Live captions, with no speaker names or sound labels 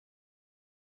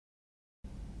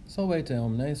Salvete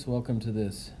omnes, welcome to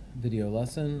this video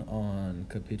lesson on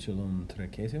Capitulum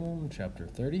Tricesimum, chapter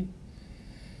 30.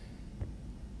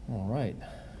 Alright,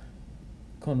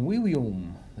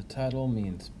 Convivium, the title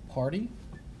means party.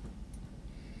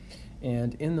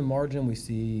 And in the margin we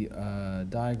see a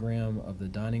diagram of the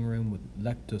dining room with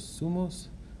lectus summus,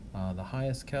 the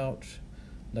highest couch,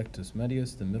 lectus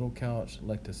medius, the middle couch,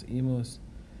 lectus imus,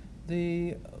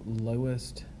 the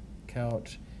lowest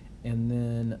couch, and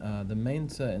then the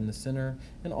mensa in the center.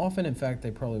 And often, in fact,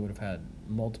 they probably would have had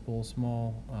multiple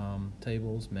small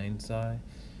tables, mensae,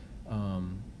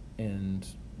 and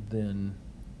then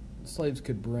slaves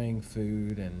could bring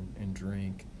food and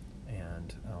drink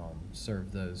and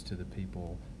serve those to the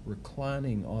people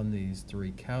reclining on these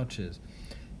three couches.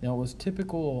 Now, it was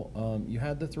typical, you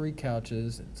had the three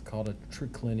couches. It's called a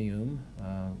triclinium,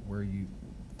 where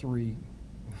three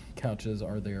couches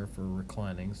are there for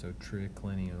reclining, so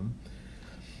triclinium.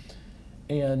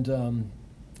 And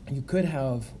you could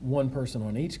have one person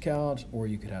on each couch, or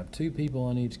you could have two people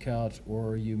on each couch,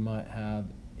 or you might have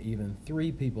even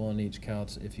three people on each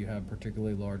couch if you have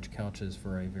particularly large couches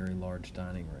for a very large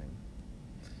dining room.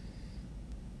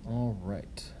 All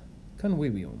right,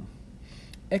 convivium.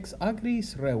 Ex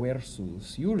agris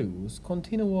reversus Iulius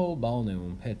continuo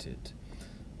balneum petit.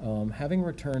 Having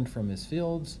returned from his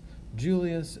fields,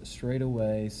 Julius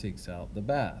straightway seeks out the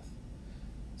bath.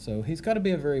 So he's got to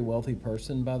be a very wealthy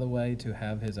person, by the way, to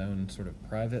have his own sort of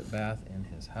private bath in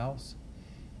his house.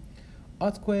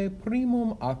 Atque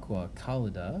primum aqua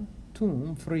calida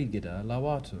tum frigida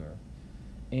lavatur.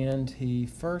 And he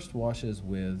first washes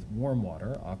with warm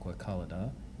water, aqua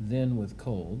calida, then with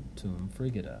cold, tum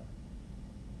frigida.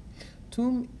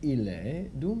 Dum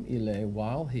ille,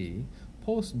 while he,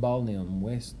 post balneum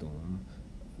vestum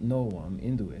novum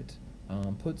induit,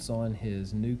 puts on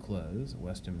his new clothes,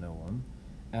 vestum novum,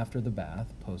 after the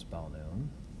bath, post balneum.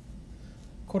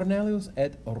 Cornelius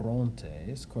et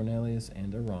Orontes, Cornelius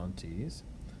and Orontes,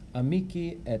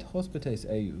 amici et hospites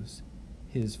eius,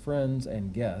 his friends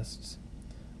and guests.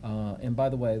 And by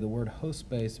the way, the word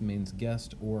hospes means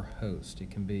guest or host.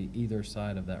 It can be either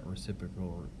side of that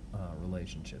reciprocal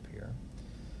relationship here.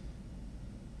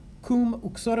 Cum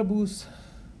uxoribus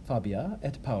Fabia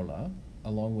et Paula,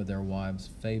 along with their wives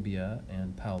Fabia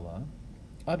and Paula,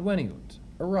 adveniunt,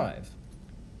 arrive.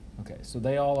 Okay, so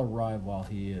they all arrive while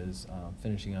he is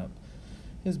finishing up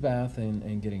his bath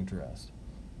and getting dressed.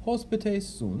 Hospites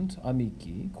sunt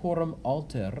amici, quorum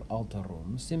alter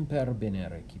alterum simper bene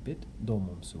recipit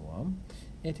domum suam,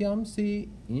 et Llpsi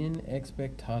in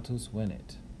expectatus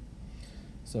venit.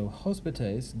 So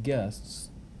hospites, guests,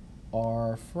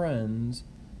 are friends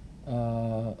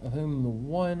of whom the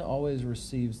one always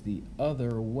receives the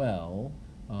other well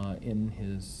in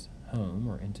his home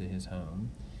or into his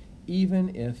home,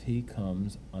 even if he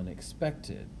comes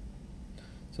unexpected.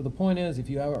 So the point is, if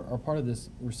you are part of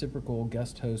this reciprocal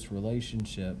guest-host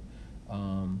relationship,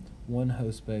 one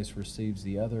host space receives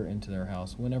the other into their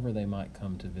house whenever they might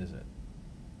come to visit.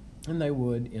 And they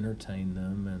would entertain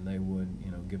them, and they would,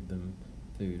 give them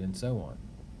food and so on.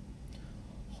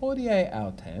 Hodie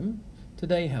autem,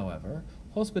 today, however,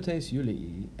 hospites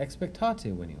Julii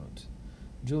expectate veniunt.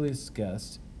 Julius'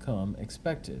 guests come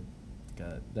expected.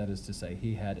 That is to say,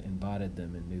 he had invited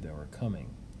them and knew they were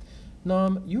coming.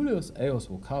 Nam Julius eos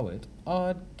vocavit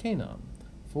ad cenam,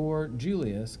 for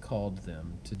Julius called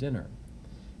them to dinner.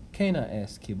 Cena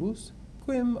est cibus,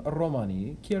 quim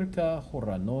Romani circa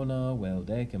hora nona vel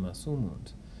decima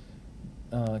sumunt.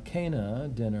 Cena,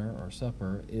 dinner or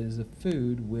supper, is a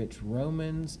food which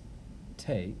Romans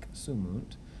take,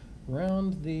 sumunt,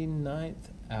 round the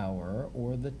 9th hour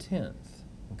or the 10th.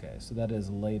 Okay, so that is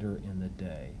later in the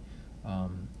day,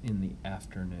 in the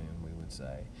afternoon, we would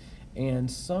say.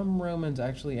 And some Romans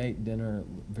actually ate dinner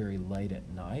very late at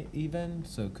night even,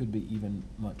 so it could be even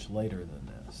much later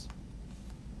than this.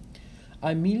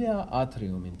 Aemilia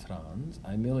atrium intrans,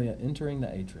 Aemilia entering the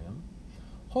atrium,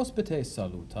 hospite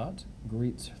salutat,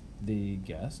 greets the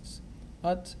guests,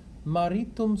 at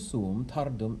maritum suum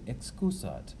tardum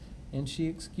excusat, and she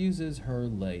excuses her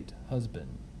late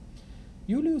husband.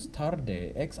 Julius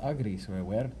tarde ex agris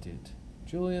revertit,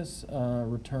 Julius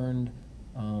returned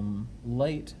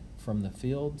late from the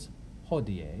fields,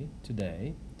 hodie,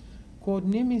 today, quod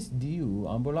nimis diu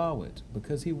ambulavit,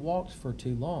 because he walked for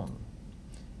too long.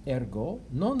 Ergo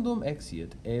non dum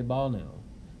exiit e balneo,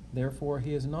 therefore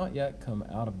he has not yet come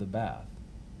out of the bath.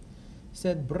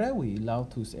 Sed brevi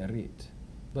lautus erit,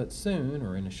 but soon,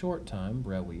 or in a short time,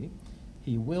 brevi,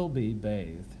 he will be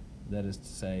bathed. That is to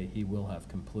say, he will have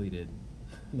completed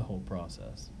the whole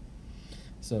process.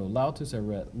 So lautus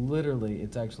erit, literally,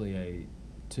 it's actually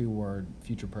two-word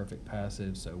future perfect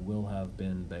passive, so will have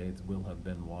been bathed, will have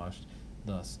been washed,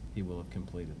 thus he will have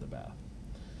completed the bath.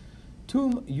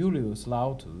 Tum Julius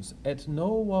lautus et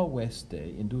nova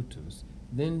veste indutus.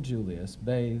 Then Julius,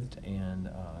 bathed and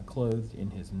clothed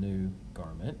in his new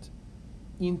garment,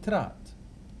 intrat,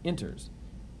 enters,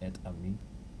 et I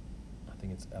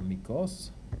think it's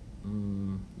amicos,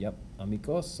 yep,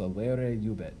 amicos salvere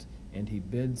jubet, and he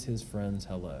bids his friends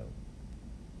hello.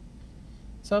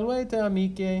 Salvete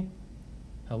amice,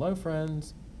 hello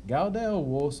friends, gaudeo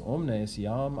vos omnes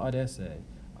iam adesse,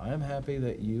 I am happy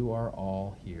that you are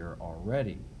all here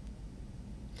already.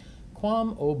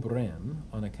 Quam obrem,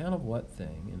 on account of what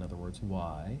thing, in other words,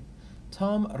 why,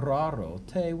 tam raro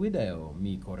te video,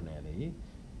 mi Corneli,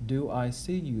 do I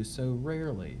see you so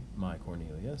rarely, my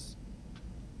Cornelius?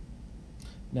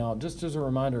 Now, just as a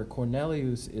reminder,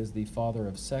 Cornelius is the father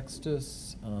of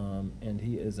Sextus, and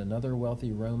he is another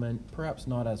wealthy Roman, perhaps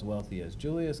not as wealthy as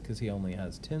Julius, because he only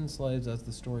has 10 slaves, as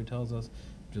the story tells us.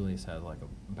 Julius had like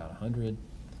about 100.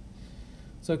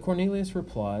 So Cornelius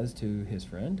replies to his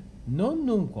friend, non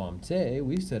nunquam te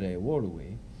visere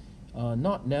volui,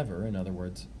 not never, in other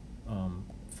words,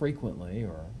 frequently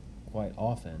or quite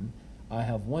often, I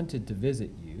have wanted to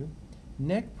visit you,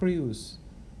 nec prius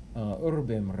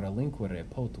urbem relinquere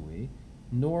potui,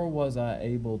 nor was I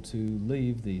able to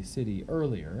leave the city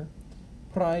earlier,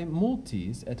 prae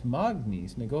multis et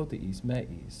magnis negotiis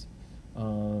meis.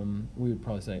 We would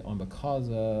probably say on because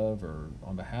of, or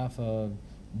on behalf of,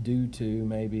 due to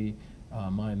maybe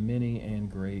my many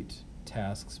and great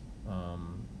tasks,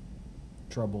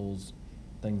 troubles,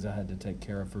 things I had to take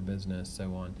care of for business,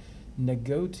 so on.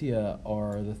 Negotia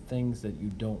are the things that you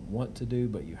don't want to do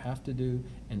but you have to do,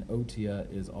 and otia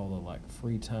is all the like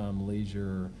free time,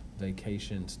 leisure,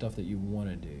 vacation, stuff that you want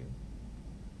to do.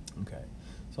 Okay,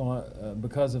 so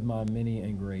because of my many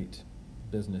and great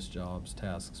business jobs,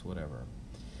 tasks, whatever.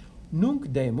 Nunc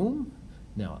demum,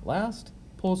 now at last,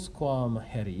 postquam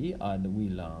heri ad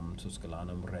villam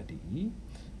Tusculanum redii,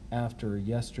 after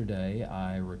yesterday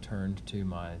I returned to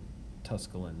my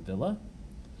Tusculan villa.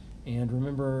 And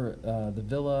remember the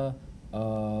villa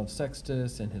of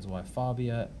Sextus and his wife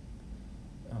Fabia,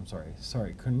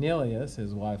 Cornelius,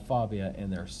 his wife Fabia,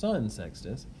 and their son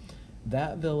Sextus.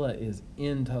 That villa is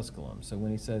in Tusculum. So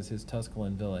when he says his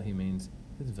Tusculan villa, he means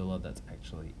his villa that's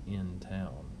actually in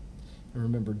town. And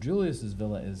remember, Julius's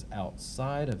villa is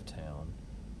outside of town,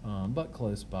 but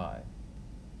close by.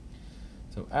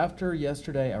 So after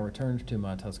yesterday, I returned to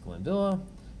my Tusculan villa.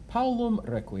 Paulum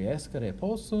requiescere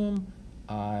possum.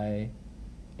 I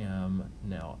am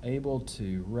now able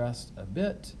to rest a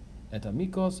bit, et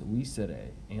amicos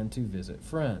visere, and to visit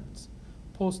friends.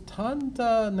 Post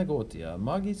tanta negotia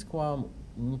magisquam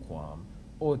unquam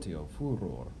otio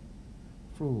furor.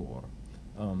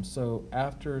 So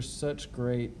after such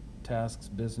great tasks,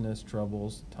 business,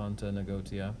 troubles, tanta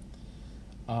negotia,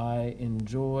 I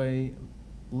enjoy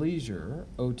leisure,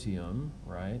 otium,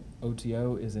 right?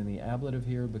 Otio is in the ablative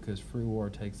here because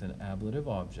fruor takes an ablative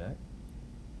object.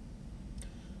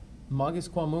 Magis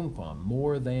quamumquam,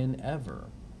 more than ever.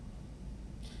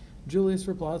 Julius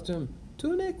replies to him,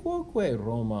 Tu ne quoque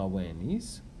Roma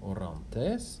venis,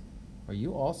 Orontes? Are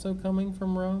you also coming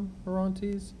from Rome,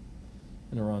 Orontes?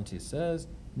 And Orontes says,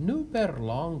 Nuper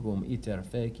longum iter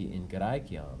feci in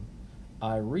Graeciam.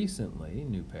 I recently,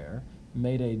 Nuper,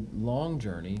 made a long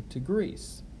journey to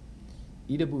Greece.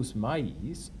 Idibus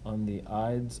Maiis, on the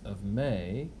Ides of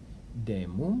May,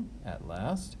 demum, at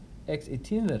last, ex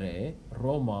itinere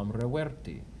Romam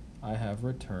reverti, I have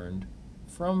returned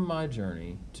from my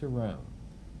journey to Rome.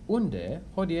 Unde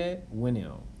hodie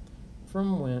venio,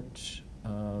 from which,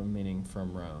 meaning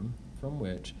from Rome, from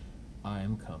which I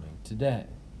am coming today.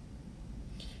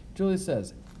 Julius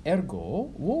says,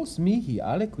 Ergo vos mihi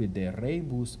aliquid de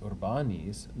rebus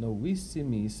urbanis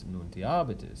novissimis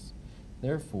nuntiabitis.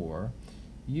 Therefore,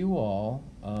 you all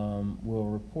will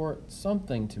report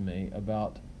something to me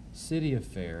about city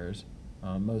affairs,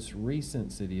 most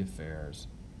recent city affairs.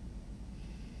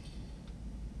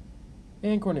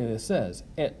 And Cornelius says,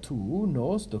 Et tu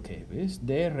nos docevis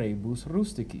de rebus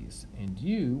rusticis, and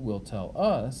you will tell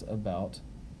us about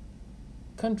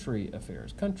country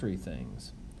affairs, country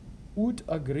things. Ut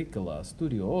agricola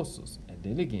studiosus et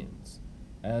diligens,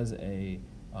 as a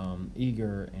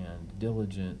eager and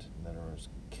diligent, that is,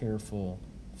 careful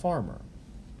farmer.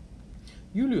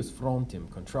 Julius frontem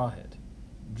contrahet.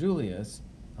 Julius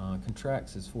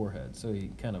contracts his forehead, so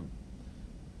he kind of,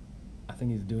 I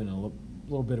think he's doing a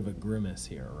little bit of a grimace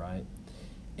here, right?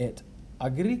 Et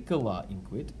agricola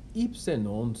inquit ipse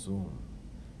non sum.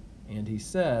 And he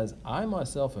says, I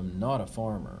myself am not a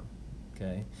farmer,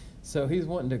 okay? So he's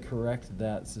wanting to correct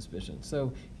that suspicion.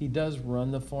 So he does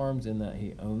run the farms in that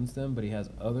he owns them, but he has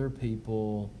other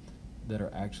people that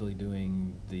are actually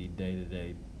doing the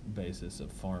day-to-day basis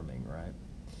of farming, right?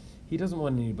 He doesn't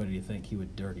want anybody to think he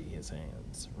would dirty his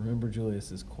hands. Remember,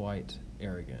 Julius is quite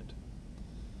arrogant.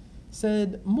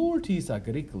 Sed multis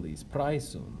agricolis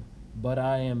praesum, but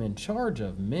I am in charge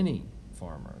of many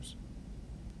farmers.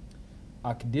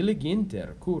 Ac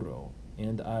diligenter curo,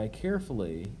 and I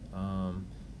carefully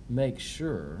make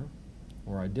sure,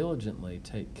 or I diligently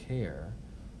take care,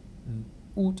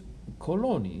 ut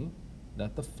coloni,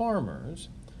 that the farmers,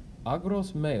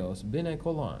 agros meos bene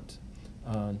collant,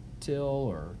 till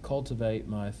or cultivate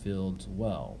my fields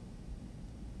well.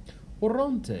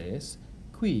 Orontes,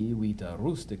 qui vita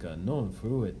rustica non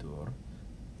fruitur,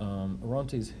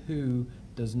 Orontes, who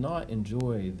does not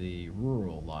enjoy the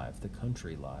rural life, the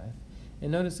country life.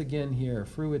 And notice again here,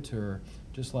 fruitur,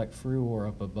 just like fruor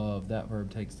up above, that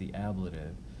verb takes the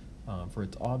ablative for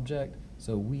its object.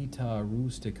 So vita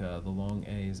rustica, the long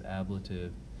A is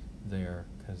ablative there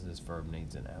because this verb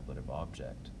needs an ablative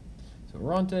object. So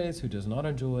Orontes, who does not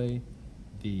enjoy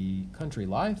the country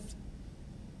life,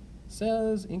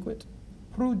 says, inquit,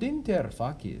 prudenter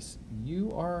facis,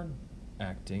 you are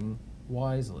acting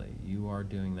wisely. You are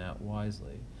doing that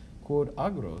wisely. Quod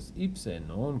agros ipse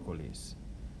non colis,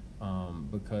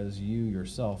 because you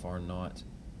yourself are not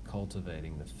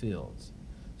cultivating the fields.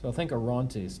 So I think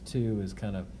Orontes too is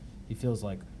kind of, he feels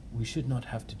like we should not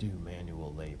have to do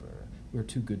manual labor. We're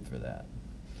too good for that.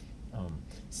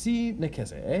 Si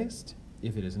necesse est,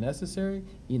 if it is necessary,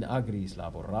 in agris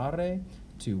laborare,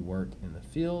 to work in the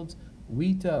fields,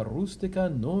 vita rustica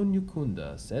non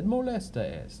jucunda, sed molesta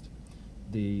est.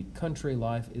 The country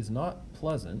life is not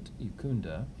pleasant,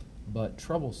 jucunda, but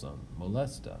troublesome,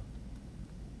 molesta.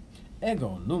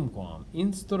 Ego numquam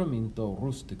instrumento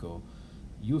rustico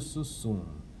usus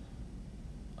sum,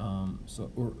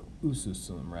 or usus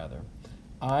sum rather.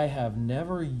 I have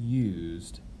never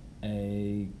used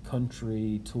a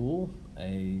country tool,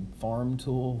 a farm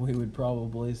tool, we would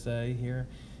probably say here.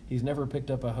 He's never picked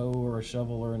up a hoe or a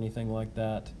shovel or anything like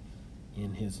that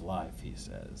in his life, he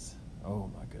says.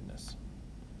 Oh my goodness.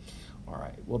 All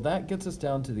right, well that gets us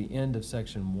down to the end of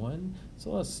section 1.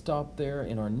 So let's stop there.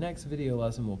 In our next video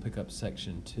lesson, we'll pick up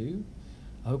section 2.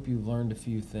 I hope you've learned a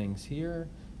few things here.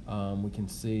 We can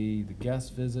see the guests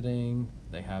visiting.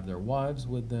 They have their wives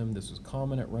with them. This was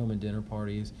common at Roman dinner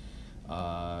parties.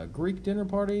 Greek dinner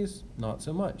parties, not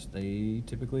so much. They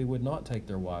typically would not take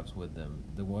their wives with them.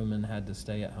 The women had to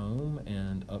stay at home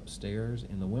and upstairs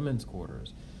in the women's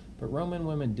quarters. But Roman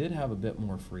women did have a bit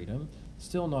more freedom.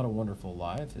 Still not a wonderful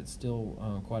life. It's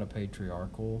still quite a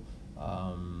patriarchal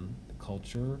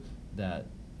culture that,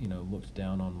 you know, looked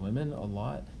down on women a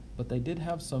lot. But they did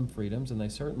have some freedoms, and they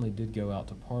certainly did go out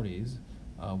to parties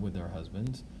with their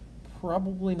husbands.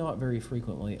 Probably not very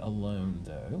frequently alone,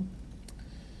 though.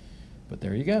 But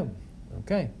there you go.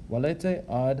 Okay. Valete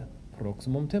ad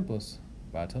proximum tempus.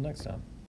 Bye till next time.